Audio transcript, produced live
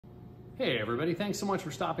Hey everybody, thanks so much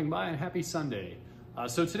for stopping by and happy Sunday.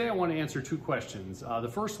 So today I want to answer two questions. The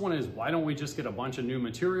first one is why don't we just get a bunch of new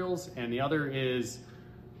materials? And the other is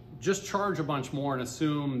just charge a bunch more and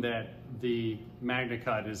assume that the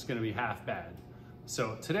MagnaCut is going to be half bad.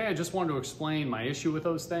 So today I just wanted to explain my issue with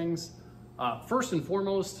those things. First and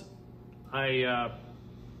foremost,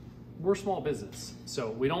 we're a small business,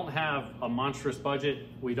 so we don't have a monstrous budget.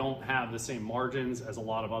 We don't have the same margins as a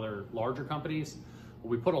lot of other larger companies.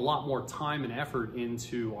 We put a lot more time and effort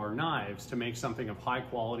into our knives to make something of high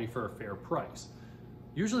quality for a fair price.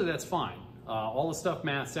 Usually that's fine. All the stuff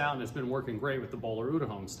maths out and it's been working great with the Böhler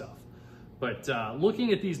Uddeholm stuff. But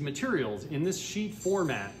looking at these materials in this sheet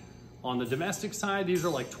format, on the domestic side, these are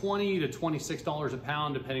like $20 to $26 a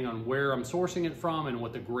pound, depending on where I'm sourcing it from and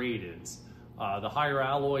what the grade is. The higher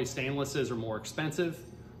alloy stainlesses are more expensive,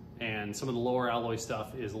 and some of the lower alloy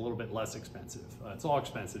stuff is a little bit less expensive. It's all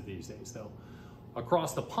expensive these days though.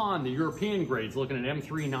 Across the pond, the European grades, looking at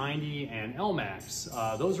M390 and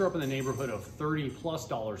LMAX, those are up in the neighborhood of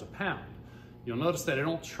 $30+ a pound. You'll notice that I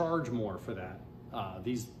don't charge more for that.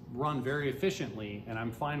 These run very efficiently and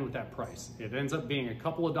I'm fine with that price. It ends up being a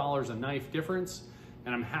couple of dollars a knife difference,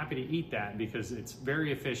 and I'm happy to eat that because it's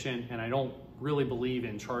very efficient, and I don't really believe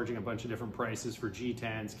in charging a bunch of different prices for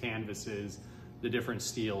G10s, canvases, the different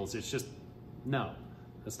steels. It's just, no,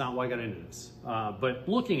 that's not why I got into this. But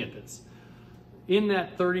looking at this, in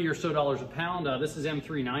that $30 or so a pound, this is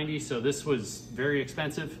M390, so this was very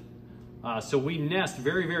expensive. So we nest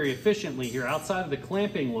very, very efficiently here outside of the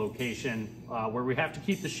clamping location where we have to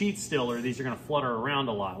keep the sheets still or these are gonna flutter around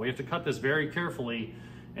a lot. We have to cut this very carefully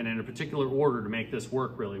and in a particular order to make this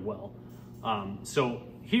work really well. So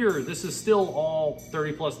here, this is still all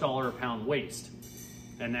 $30+ a pound waste.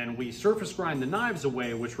 And then we surface grind the knives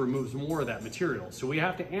away, which removes more of that material. So we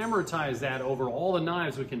have to amortize that over all the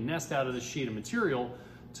knives we can nest out of this sheet of material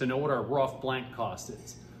to know what our rough blank cost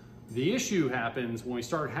is. The issue happens when we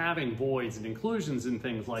start having voids and inclusions and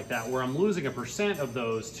things like that, where I'm losing a percent of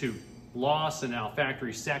those to loss and now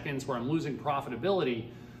factory seconds, where I'm losing profitability.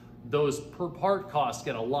 Those per part costs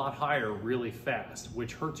get a lot higher really fast,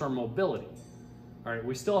 which hurts our mobility. All right,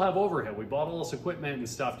 we still have overhead. We bought all this equipment and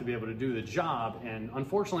stuff to be able to do the job, and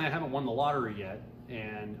unfortunately I haven't won the lottery yet,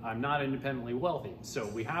 and I'm not independently wealthy. So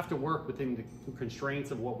we have to work within the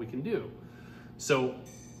constraints of what we can do. So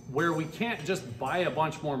where we can't just buy a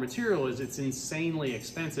bunch more material is it's insanely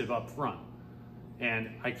expensive up front.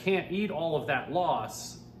 And I can't eat all of that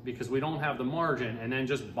loss because we don't have the margin and then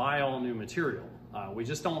just buy all new material. We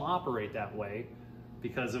just don't operate that way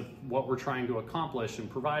because of what we're trying to accomplish and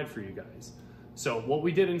provide for you guys. So what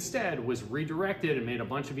we did instead was redirected and made a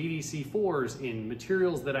bunch of EDC4s in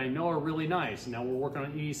materials that I know are really nice. Now we're working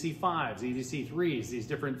on EDC5s, EDC3s, these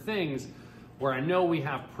different things where I know we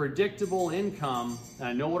have predictable income and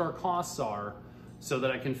I know what our costs are so that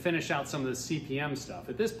I can finish out some of the CPM stuff.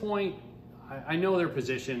 At this point, I know their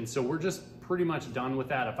position, so we're just pretty much done with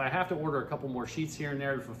that. If I have to order a couple more sheets here and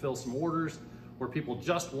there to fulfill some orders where people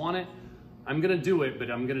just want it, I'm gonna do it, but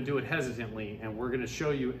I'm gonna do it hesitantly, and we're gonna show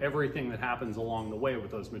you everything that happens along the way with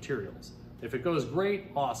those materials. If it goes great,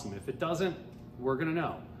 awesome. If it doesn't, we're gonna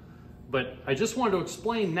know. But I just wanted to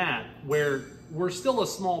explain that, where we're still a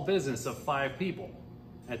small business of 5 people.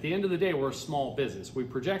 At the end of the day, we're a small business. We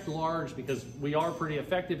project large because we are pretty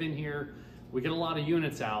effective in here. We get a lot of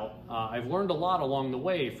units out. I've learned a lot along the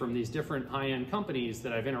way from these different high-end companies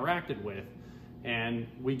that I've interacted with, and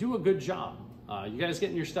we do a good job. You guys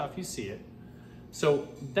getting your stuff, you see it. So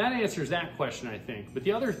that answers that question, I think. But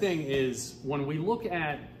the other thing is when we look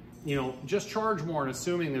at, just charge more and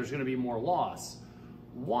assuming there's gonna be more loss.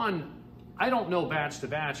 One, I don't know batch to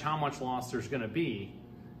batch how much loss there's gonna be.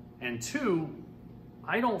 And two,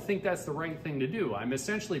 I don't think that's the right thing to do. I'm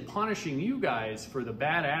essentially punishing you guys for the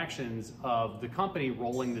bad actions of the company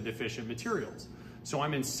rolling the deficient materials. So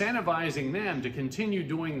I'm incentivizing them to continue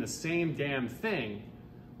doing the same damn thing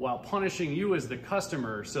while punishing you as the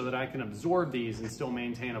customer so that I can absorb these and still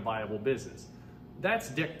maintain a viable business. That's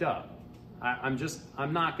dicked up. I'm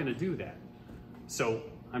not gonna do that. So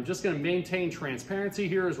I'm just gonna maintain transparency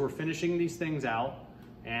here as we're finishing these things out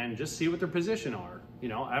and just see what their position are.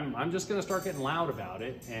 I'm just gonna start getting loud about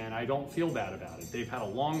it, and I don't feel bad about it. They've had a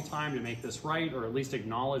long time to make this right, or at least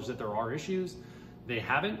acknowledge that there are issues. They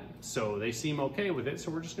haven't, so they seem okay with it, so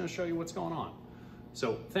we're just gonna show you what's going on.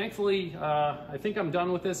 So thankfully, I think I'm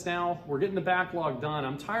done with this now. We're getting the backlog done.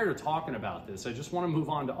 I'm tired of talking about this. I just want to move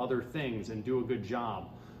on to other things and do a good job.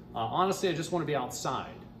 Honestly, I just want to be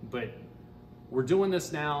outside, but we're doing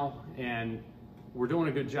this now and we're doing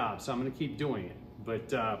a good job, so I'm going to keep doing it.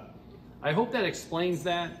 But I hope that explains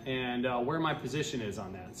that and where my position is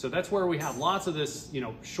on that. So that's where we have lots of this, you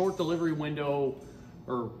know, short delivery window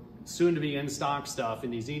or soon to be in stock stuff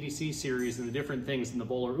in these EDC series and the different things in the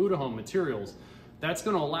Böhler Uddeholm materials. That's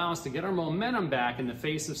going to allow us to get our momentum back in the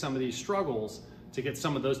face of some of these struggles, to get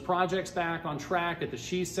some of those projects back on track, get the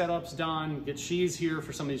sheath setups done, get sheaths here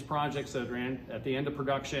for some of these projects that are at the end of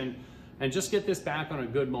production, and just get this back on a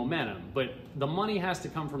good momentum. But the money has to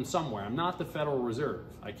come from somewhere. I'm not the Federal Reserve.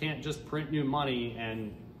 I can't just print new money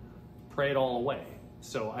and pray it all away.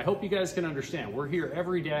 So I hope you guys can understand. We're here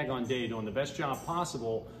every daggone day doing the best job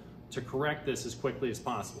possible to correct this as quickly as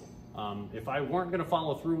possible. If I weren't gonna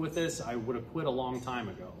follow through with this, I would have quit a long time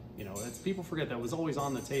ago. You know, people forget that was always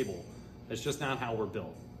on the table. That's just not how we're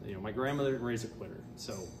built. You know, my grandmother didn't raise a quitter.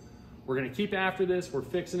 So we're gonna keep after this. We're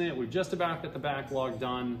fixing it. We've just about got the backlog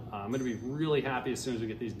done. I'm gonna be really happy as soon as we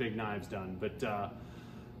get these big knives done. But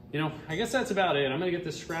you know, I guess that's about it. I'm gonna get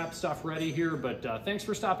this scrap stuff ready here, but thanks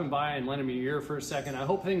for stopping by and lending me your ear for a second. I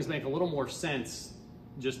hope things make a little more sense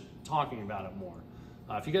just talking about it more.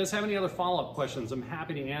 If you guys have any other follow-up questions, I'm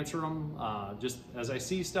happy to answer them. Just as I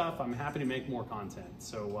see stuff, I'm happy to make more content.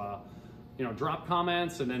 So, you know, drop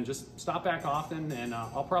comments and then just stop back often and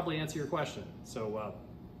I'll probably answer your question. So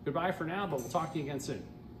goodbye for now, but we'll talk to you again soon.